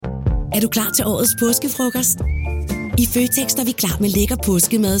Er du klar til årets påskefrokost? I Føtex er vi klar med lækker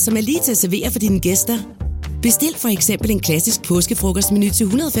påskemad, som er lige til at servere for dine gæster. Bestil for eksempel en klassisk påskefrokostmenu til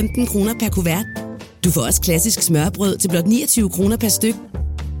 115 kroner per kuvert. Du får også klassisk smørbrød til blot 29 kroner per styk.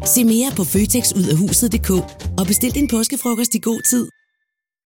 Se mere på føtexudafhuset.dk og bestil din påskefrokost i god tid.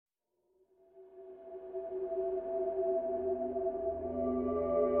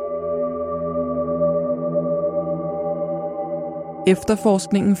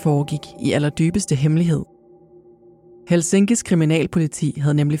 Efterforskningen foregik i allerdybeste hemmelighed. Helsinkis kriminalpoliti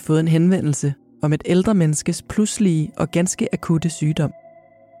havde nemlig fået en henvendelse om et ældre menneskes pludselige og ganske akutte sygdom.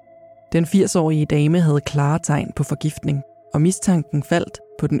 Den 80-årige dame havde klare tegn på forgiftning, og mistanken faldt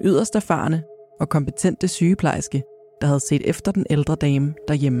på den yderst erfarne og kompetente sygeplejerske, der havde set efter den ældre dame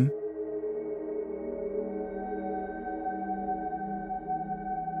derhjemme.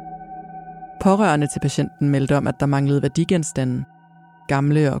 Pårørende til patienten meldte om, at der manglede værdigenstande,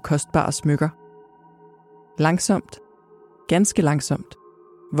 gamle og kostbare smykker. Langsomt, ganske langsomt,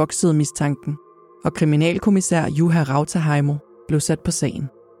 voksede mistanken, og kriminalkommissær Juha Rautaheimo blev sat på sagen.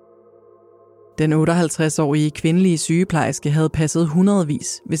 Den 58-årige kvindelige sygeplejerske havde passet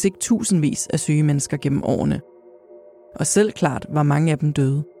hundredvis, hvis ikke tusindvis af syge mennesker gennem årene. Og selv klart var mange af dem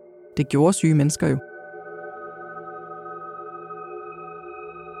døde. Det gjorde syge mennesker jo.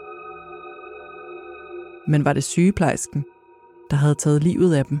 Men var det sygeplejersken, der havde taget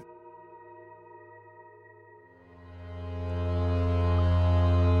livet af dem?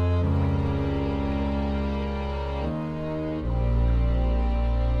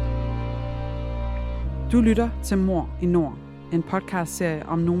 Du lytter til Mord i Nord, en podcastserie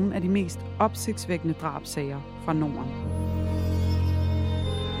om nogle af de mest opsigtsvækkende drabssager fra Norden.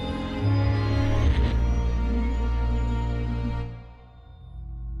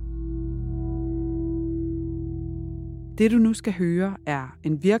 Det du nu skal høre er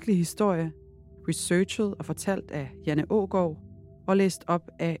en virkelig historie, researchet og fortalt af Janne Aagaard og læst op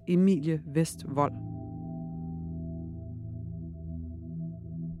af Emilie Vestvold.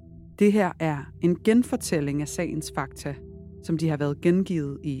 Det her er en genfortælling af sagens fakta, som de har været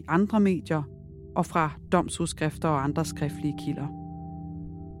gengivet i andre medier og fra domsudskrifter og andre skriftlige kilder.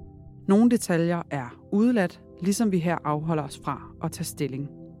 Nogle detaljer er udeladt, ligesom vi her afholder os fra at tage stilling.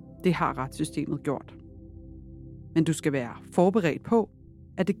 Det har retssystemet gjort. Men du skal være forberedt på,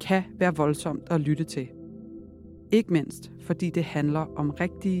 at det kan være voldsomt at lytte til. Ikke mindst, fordi det handler om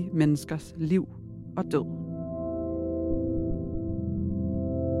rigtige menneskers liv og død.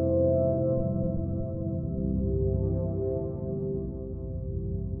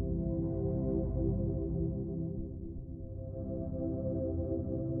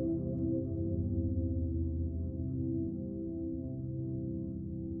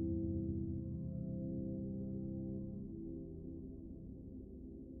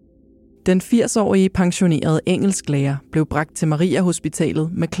 Den 80-årige pensionerede engelsklærer blev bragt til Maria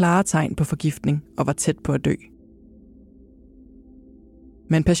Hospitalet med klare tegn på forgiftning og var tæt på at dø.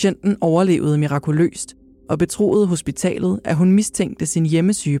 Men patienten overlevede mirakuløst og betroede hospitalet, at hun mistænkte sin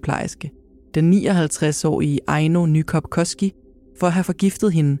hjemmesygeplejerske, den 59-årige Aino Nykop-Koski, for at have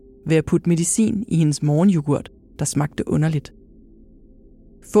forgiftet hende ved at putte medicin i hendes morgenyoghurt, der smagte underligt.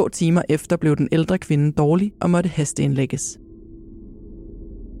 Få timer efter blev den ældre kvinde dårlig og måtte hasteindlægges.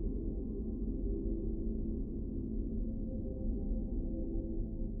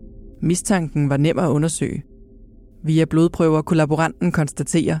 Mistanken var nem at undersøge. Via blodprøver kunne laboranten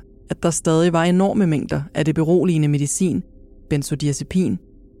konstatere, at der stadig var enorme mængder af det beroligende medicin, benzodiazepin,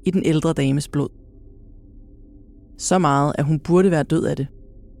 i den ældre dames blod. Så meget, at hun burde være død af det.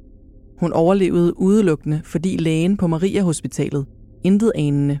 Hun overlevede udelukkende, fordi lægen på Maria Hospitalet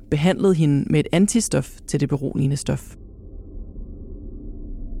intetanende behandlede hende med et antistof til det beroligende stof.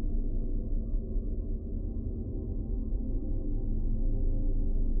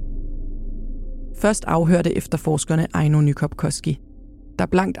 Først afhørte efterforskerne Aino Nykop-Koski, der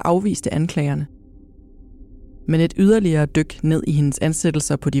blankt afviste anklagerne. Men et yderligere dyk ned i hendes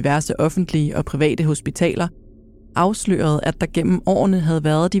ansættelser på diverse offentlige og private hospitaler afslørede, at der gennem årene havde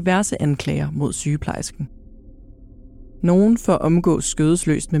været diverse anklager mod sygeplejersken. Nogle for at omgås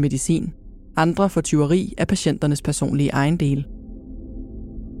skødesløst med medicin, andre for tyveri af patienternes personlige ejendele.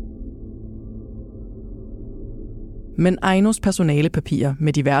 Men Ainos personalepapirer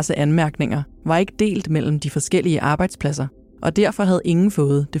med diverse anmærkninger var ikke delt mellem de forskellige arbejdspladser, og derfor havde ingen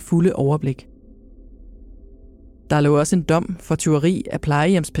fået det fulde overblik. Der lå også en dom for tyveri af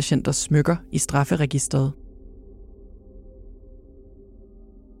plejehjemspatienters smykker i strafferegistret.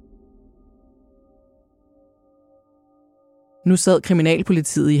 Nu sad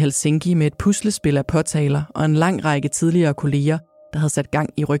kriminalpolitiet i Helsinki med et puslespil af påtaler og en lang række tidligere kolleger, der havde sat gang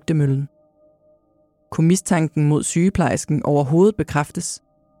i rygtemøllen. Kunne mistanken mod sygeplejersken overhovedet bekræftes,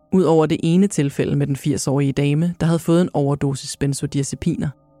 ud over det ene tilfælde med den 80-årige dame, der havde fået en overdosis benzodiazepiner?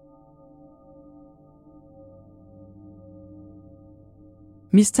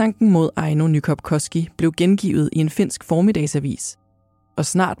 Mistanken mod Aino Nykop-Koski blev gengivet i en finsk formiddagsavis, og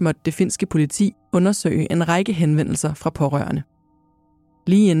snart måtte det finske politi undersøge en række henvendelser fra pårørende.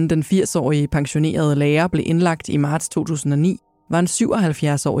 Lige inden den 80-årige pensionerede lærer blev indlagt i marts 2009, var en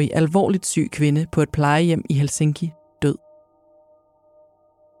 77-årig alvorligt syg kvinde på et plejehjem i Helsinki død.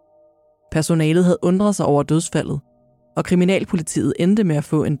 Personalet havde undret sig over dødsfaldet, og kriminalpolitiet endte med at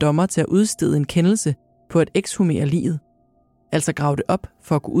få en dommer til at udstede en kendelse på at ekshumere liget, altså grave det op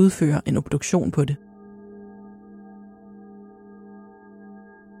for at kunne udføre en obduktion på det.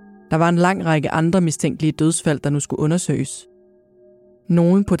 Der var en lang række andre mistænkelige dødsfald, der nu skulle undersøges.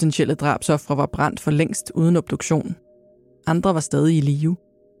 Nogle potentielle drabsofre var brændt for længst uden obduktion. Andre var stadig i live.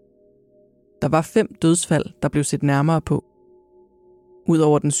 Der var 5 dødsfald, der blev set nærmere på.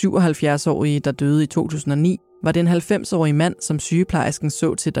 Udover den 77-årige, der døde i 2009, var det en 90-årig mand, som sygeplejersken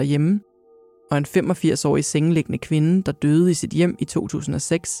så til derhjemme, og en 85-årig sengeliggende kvinde, der døde i sit hjem i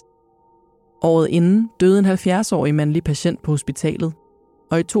 2006. Året inden døde en 70-årig mandlig patient på hospitalet,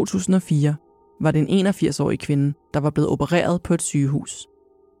 og i 2004 var det en 81-årig kvinde, der var blevet opereret på et sygehus.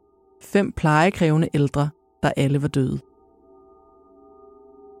 5 plejekrævende ældre, der alle var døde.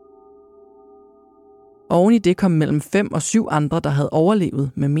 Oven i det kom mellem 5 og 7 andre, der havde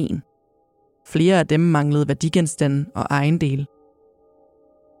overlevet med men. Flere af dem manglede værdigenstande og ejendele.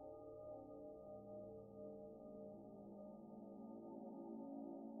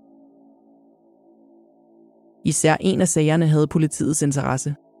 Især en af sagerne havde politiets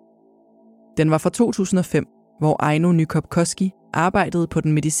interesse. Den var fra 2005, hvor Aino Nykop-Koski arbejdede på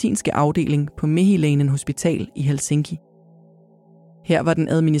den medicinske afdeling på Mehiläinen Hospital i Helsinki. Her var den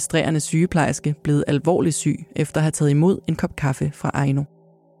administrerende sygeplejerske blevet alvorligt syg efter at have taget imod en kop kaffe fra Aino.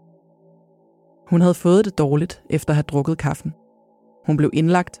 Hun havde fået det dårligt efter at have drukket kaffen. Hun blev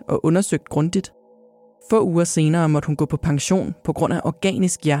indlagt og undersøgt grundigt. Få uger senere måtte hun gå på pension på grund af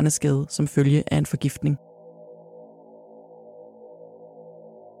organisk hjerneskade som følge af en forgiftning.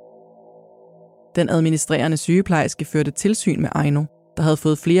 Den administrerende sygeplejerske førte tilsyn med Aino, der havde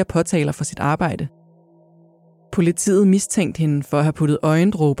fået flere påtaler for sit arbejde. Politiet mistænkte hende for at have puttet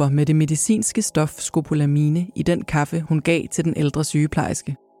øjendråber med det medicinske stof scopolamine i den kaffe, hun gav til den ældre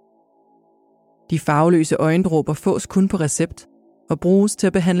sygeplejerske. De farveløse øjendråber fås kun på recept og bruges til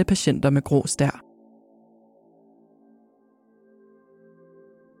at behandle patienter med grå stær.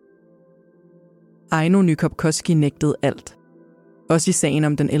 Aino Nykop-Koski nægtede alt. Også i sagen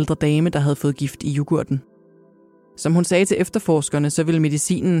om den ældre dame, der havde fået gift i yoghurten. Som hun sagde til efterforskerne, så ville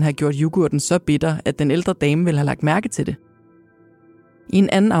medicinen have gjort yoghurten så bitter, at den ældre dame ville have lagt mærke til det. I en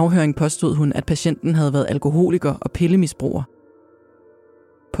anden afhøring påstod hun, at patienten havde været alkoholiker og pillemisbruger.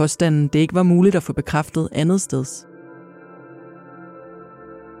 Påstanden, det ikke var muligt at få bekræftet andet steds.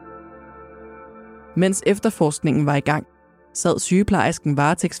 Mens efterforskningen var i gang, sad sygeplejersken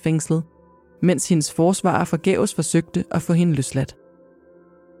varetægtsfængslet, mens hendes forsvarer forgæves forsøgte at få hende løsladt.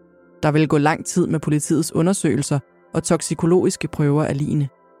 Der ville gå lang tid med politiets undersøgelser og toksikologiske prøver af ligene.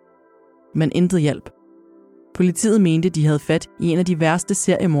 Men intet hjalp. Politiet mente, de havde fat i en af de værste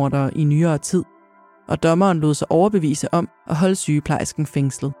seriemordere i nyere tid, og dommeren lod sig overbevise om at holde sygeplejersken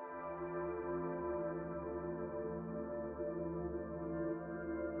fængslet.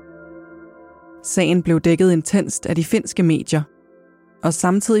 Sagen blev dækket intenst af de finske medier, og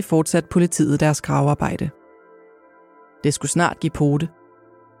samtidig fortsatte politiet deres gravearbejde. Det skulle snart give pote.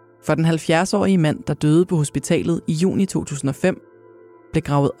 For den 70-årige mand, der døde på hospitalet i juni 2005, blev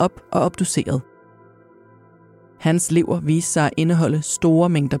gravet op og obduceret. Hans lever viste sig at indeholde store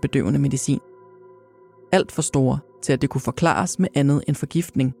mængder bedøvende medicin. Alt for store til, at det kunne forklares med andet end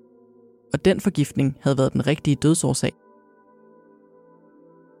forgiftning. Og den forgiftning havde været den rigtige dødsårsag.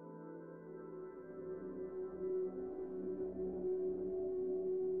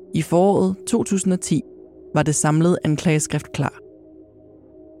 I foråret 2010 var det samlede anklageskrift klar.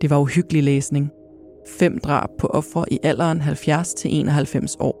 Det var uhyggelig læsning. 5 drab på ofre i alderen 70 til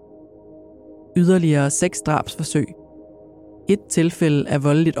 91 år. Yderligere 6 drabsforsøg. 1 tilfælde af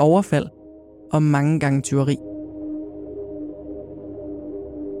voldeligt overfald og mange gange tyveri.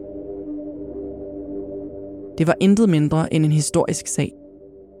 Det var intet mindre end en historisk sag.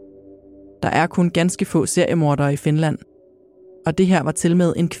 Der er kun ganske få seriemordere i Finland, og det her var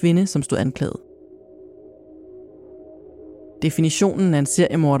tilmed en kvinde, som stod anklaget. Definitionen af en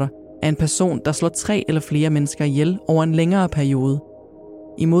seriemorder er en person, der slår 3 eller flere mennesker ihjel over en længere periode,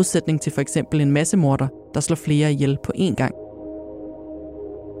 i modsætning til for eksempel en massemorder, der slår flere ihjel på én gang.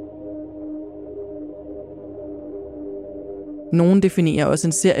 Nogle definerer også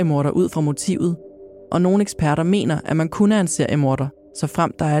en seriemorder ud fra motivet, og nogle eksperter mener, at man kun er en seriemorder, så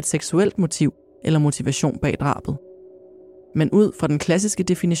frem der er et seksuelt motiv eller motivation bag drabet. Men ud fra den klassiske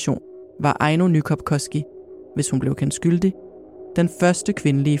definition var Aino Nykop-Koski, hvis hun blev kendt skyldig, den første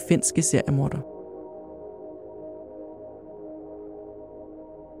kvindelige finske seriemorder.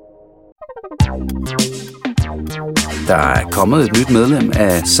 Der er kommet et nyt medlem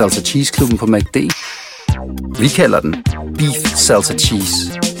af Salsa Cheese Klubben på McD. Vi kalder den Beef Salsa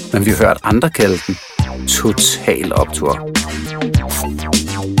Cheese, men vi har hørt andre kalde den Total Optur.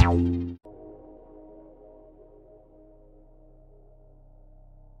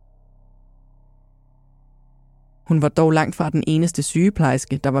 Hun var dog langt fra den eneste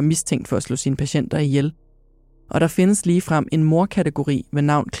sygeplejerske, der var mistænkt for at slå sine patienter ihjel. Og der findes ligefrem en morkategori ved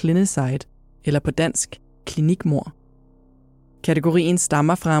navn clinicide, eller på dansk klinikmord. Kategorien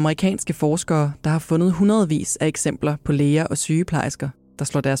stammer fra amerikanske forskere, der har fundet hundredvis af eksempler på læger og sygeplejersker, der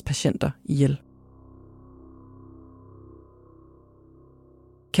slår deres patienter ihjel.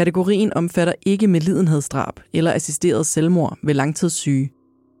 Kategorien omfatter ikke medlidenhedsdrab eller assisteret selvmord ved langtidssyge,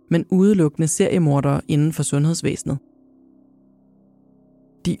 men udelukkende seriemordere inden for sundhedsvæsenet.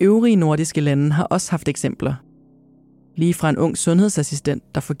 De øvrige nordiske lande har også haft eksempler. Lige fra en ung sundhedsassistent,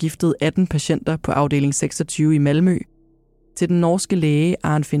 der forgiftede 18 patienter på afdeling 26 i Malmø, til den norske læge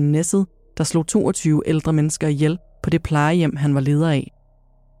Arnfinn Nesset, der slog 22 ældre mennesker ihjel på det plejehjem, han var leder af.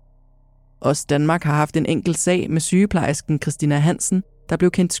 Også Danmark har haft en enkelt sag med sygeplejersken Christina Hansen, der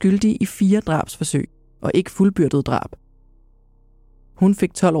blev kendt skyldig i 4 drabsforsøg og ikke fuldbyrdet drab. Hun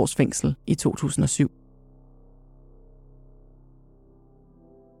fik 12 års fængsel i 2007.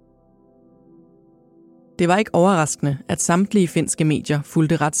 Det var ikke overraskende, at samtlige finske medier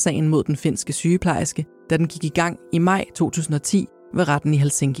fulgte retssagen mod den finske sygeplejerske, da den gik i gang i maj 2010 ved retten i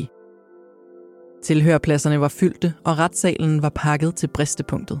Helsinki. Tilhørpladserne var fyldte, og retssalen var pakket til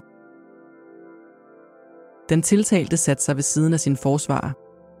bristepunktet. Den tiltalte satte sig ved siden af sin forsvarer.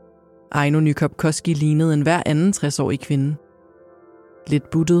 Aino Nykop-Koski lignede en hver anden 60-årig kvinde. Lidt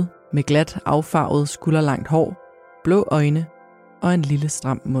buttet, med glat, affarvet, skulderlangt hår, blå øjne og en lille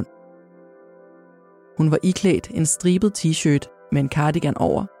stram mund. Hun var iklædt en stribet t-shirt med en cardigan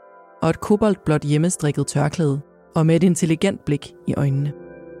over og et koboltblåt hjemmestrikket tørklæde og med et intelligent blik i øjnene.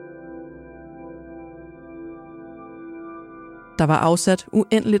 Der var afsat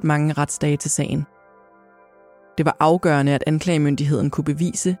uendeligt mange retsdage til sagen. Det var afgørende, at anklagemyndigheden kunne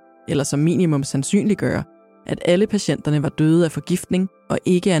bevise, eller som minimum sandsynliggøre, at alle patienterne var døde af forgiftning og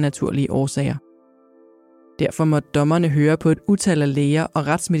ikke af naturlige årsager. Derfor måtte dommerne høre på et utal af læger og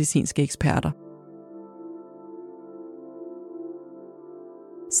retsmedicinske eksperter.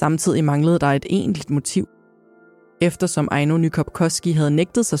 Samtidig manglede der et egentligt motiv. Eftersom Aino Nykop-Koski havde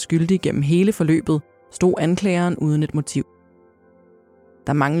nægtet sig skyldig gennem hele forløbet, stod anklageren uden et motiv.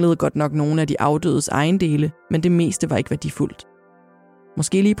 Der manglede godt nok nogle af de afdødes ejendele, men det meste var ikke værdifuldt.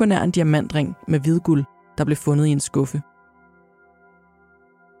 Måske lige på nær en diamantring med hvidguld, der blev fundet i en skuffe.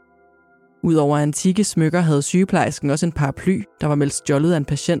 Udover antikke smykker havde sygeplejersken også en paraply, der var meldt stjålet af en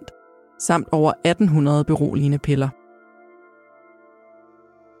patient, samt over 1800 beroligende piller.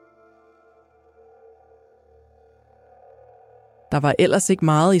 Der var ellers ikke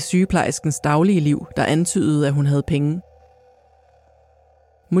meget i sygeplejerskens daglige liv, der antydede, at hun havde penge.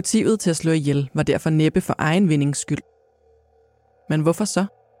 Motivet til at slå ihjel var derfor næppe for egen vindings skyld. Men hvorfor så?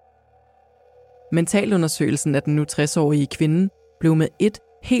 Mentalundersøgelsen af den nu 60-årige kvinde blev med et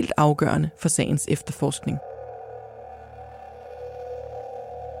helt afgørende for sagens efterforskning.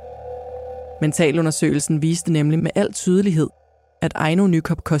 Mentalundersøgelsen viste nemlig med al tydelighed, at Aino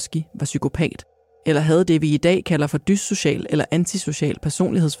Nykop-Koski var psykopat, eller havde det, vi i dag kalder for dyssocial eller antisocial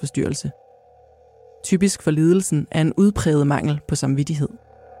personlighedsforstyrrelse. Typisk for lidelsen er en udpræget mangel på samvittighed.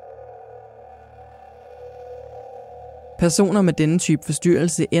 Personer med denne type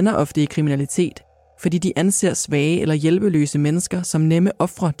forstyrrelse ender ofte i kriminalitet, fordi de anser svage eller hjælpeløse mennesker som nemme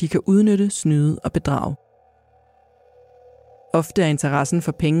ofre, de kan udnytte, snyde og bedrage. Ofte er interessen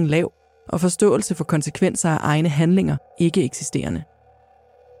for penge lav, og forståelse for konsekvenser af egne handlinger ikke eksisterende.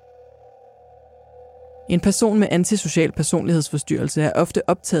 En person med antisocial personlighedsforstyrrelse er ofte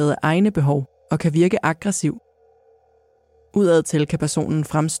optaget af egne behov og kan virke aggressiv. Udadtil kan personen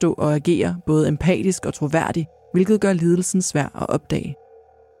fremstå og agere både empatisk og troværdig, hvilket gør lidelsen svær at opdage.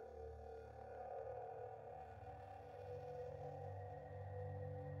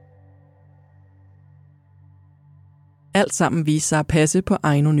 Alt sammen viser sig at passe på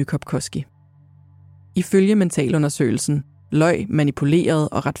Aino Nykop-Koski. Ifølge mentalundersøgelsen løj, manipulerede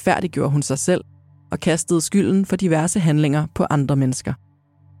og retfærdiggjorde hun sig selv og kastede skylden for diverse handlinger på andre mennesker.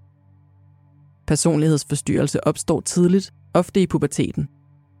 Personlighedsforstyrrelse opstår tidligt ofte i puberteten.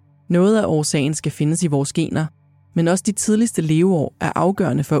 Noget af årsagen skal findes i vores gener, men også de tidligste leveår er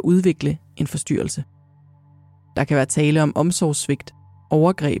afgørende for at udvikle en forstyrrelse. Der kan være tale om omsorgssvigt,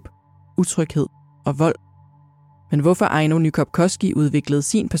 overgreb, utryghed og vold. Men hvorfor Aino Nykop-Koski udviklede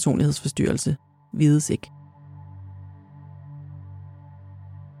sin personlighedsforstyrrelse, vides ikke.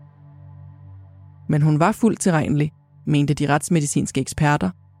 Men hun var fuldt tilregnelig, mente de retsmedicinske eksperter,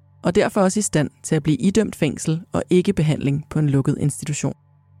 og derfor også i stand til at blive idømt fængsel og ikke behandling på en lukket institution.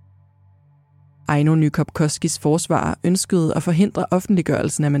 Aino Nykop-Koskis forsvarer ønskede at forhindre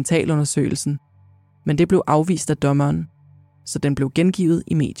offentliggørelsen af mentalundersøgelsen, men det blev afvist af dommeren, så den blev gengivet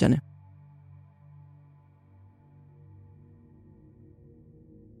i medierne.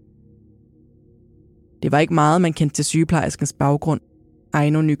 Det var ikke meget, man kendte til sygeplejerskens baggrund.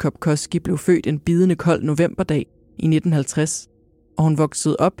 Aino Nykop-Koski blev født en bidende kold novemberdag i 1950, og hun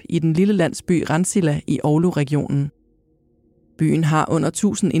voksede op i den lille landsby Rantsila i Oulu-regionen. Byen har under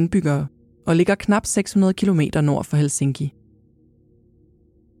 1000 indbyggere og ligger knap 600 km nord for Helsinki.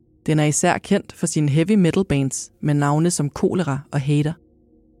 Den er især kendt for sine heavy metal bands med navne som Kolera og Hater.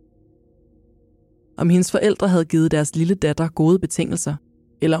 Om hendes forældre havde givet deres lille datter gode betingelser,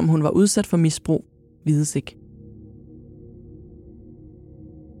 eller om hun var udsat for misbrug, vides ikke.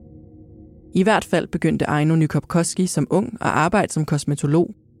 I hvert fald begyndte Aino Nykop-Koski som ung at arbejde som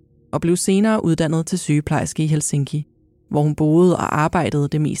kosmetolog og blev senere uddannet til sygeplejerske i Helsinki, hvor hun boede og arbejdede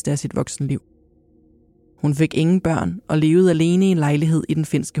det meste af sit voksenliv. Hun fik ingen børn og levede alene i en lejlighed i den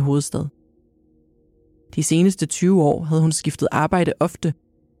finske hovedstad. De seneste 20 år havde hun skiftet arbejde ofte,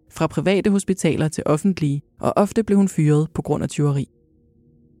 fra private hospitaler til offentlige, og ofte blev hun fyret på grund af tyveri.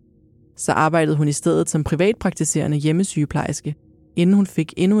 Så arbejdede hun i stedet som privatpraktiserende hjemmesygeplejerske, inden hun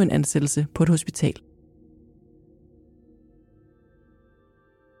fik endnu en ansættelse på et hospital.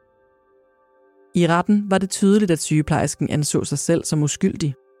 I retten var det tydeligt, at sygeplejersken anså sig selv som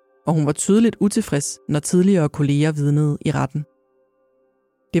uskyldig, og hun var tydeligt utilfreds, når tidligere kolleger vidnede i retten.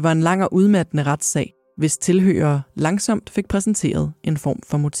 Det var en lang og udmattende retssag, hvis tilhørere langsomt fik præsenteret en form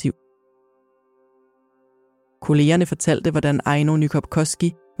for motiv. Kollegerne fortalte, hvordan Aino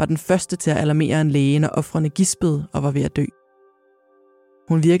Nykop-Koski var den første til at alarmere en læge, når ofrene gispede og var ved at dø.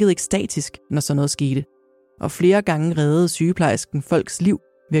 Hun virkede ekstatisk, når sådan noget skete, og flere gange reddede sygeplejersken folks liv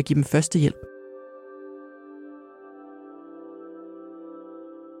ved at give dem førstehjælp.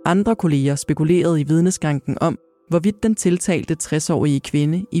 Andre kolleger spekulerede i vidneskranken om, hvorvidt den tiltalte 60-årige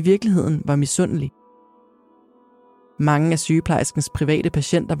kvinde i virkeligheden var misundelig. Mange af sygeplejerskens private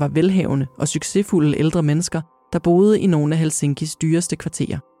patienter var velhavende og succesfulde ældre mennesker, der boede i nogle af Helsinkis dyreste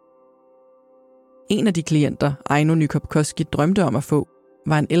kvarterer. En af de klienter, Aino Nykop-Koski drømte om at få,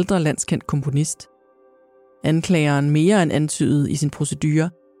 var en ældre landskendt komponist. Anklageren mere end antydede i sin procedure,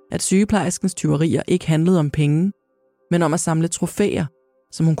 at sygeplejerskens tyverier ikke handlede om penge, men om at samle trofæer,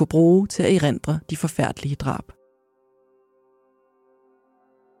 som hun kunne bruge til at erindre de forfærdelige drab.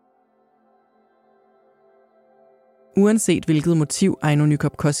 Uanset hvilket motiv Aino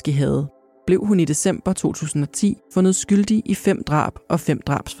Nykop-Koski havde, blev hun i december 2010 fundet skyldig i 5 drab og 5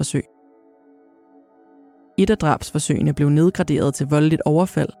 drabsforsøg. Et af drabsforsøgene blev nedgraderet til voldeligt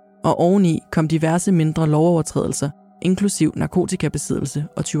overfald, og oveni kom diverse mindre lovovertrædelser, inklusiv narkotikabesiddelse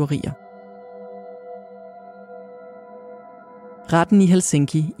og tyverier. Retten i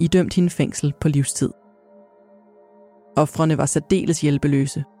Helsinki idømte hende fængsel på livstid. Ofrene var særdeles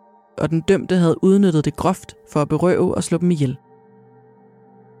hjælpeløse, og den dømte havde udnyttet det groft for at berøve og slå dem ihjel.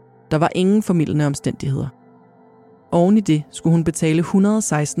 Der var ingen formildende omstændigheder. Oven i det skulle hun betale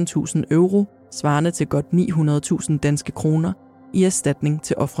 116.000 euro, svarende til godt 900.000 danske kroner, i erstatning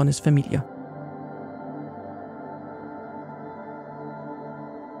til ofrenes familier.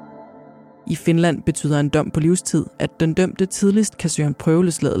 I Finland betyder en dom på livstid, at den dømte tidligst kan søge en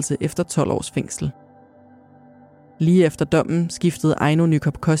prøveløsladelse efter 12 års fængsel. Lige efter dommen skiftede Aino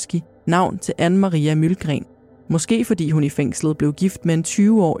Nykop-Koski navn til Anne-Maria Mølgren, måske fordi hun i fængslet blev gift med en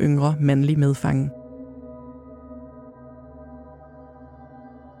 20 år yngre mandlig medfange.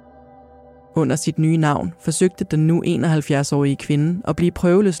 Under sit nye navn forsøgte den nu 71-årige kvinde at blive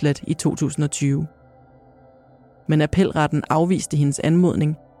prøveløsladt i 2020. Men appelretten afviste hendes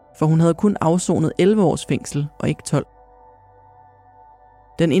anmodning, for hun havde kun afsonet 11 års fængsel og ikke 12.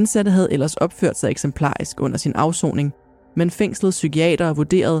 Den indsatte havde ellers opført sig eksemplarisk under sin afsoning, men fængslets psykiatere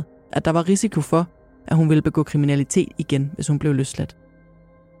vurderede, at der var risiko for, at hun ville begå kriminalitet igen, hvis hun blev løsladt.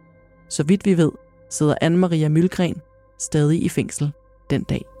 Så vidt vi ved, sidder Anne-Maria Mølgren stadig i fængsel den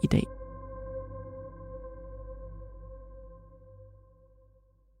dag i dag.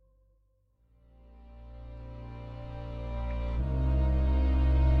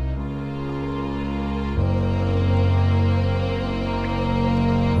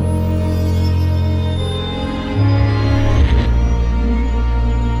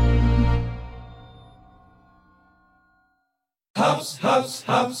 Haps, haps,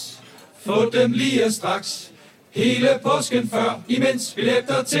 haps. Få dem lige straks. Hele påsken før, imens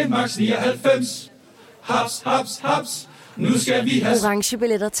billetter til max 99. Haps, haps, haps. Nu skal vi have orange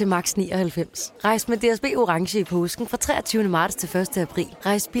billetter til max 99. Rejs med DSB orange i påsken fra 23. marts til 1. april.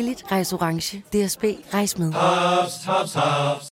 Rejs billigt, rejs orange. DSB, rejs med. haps, haps, haps.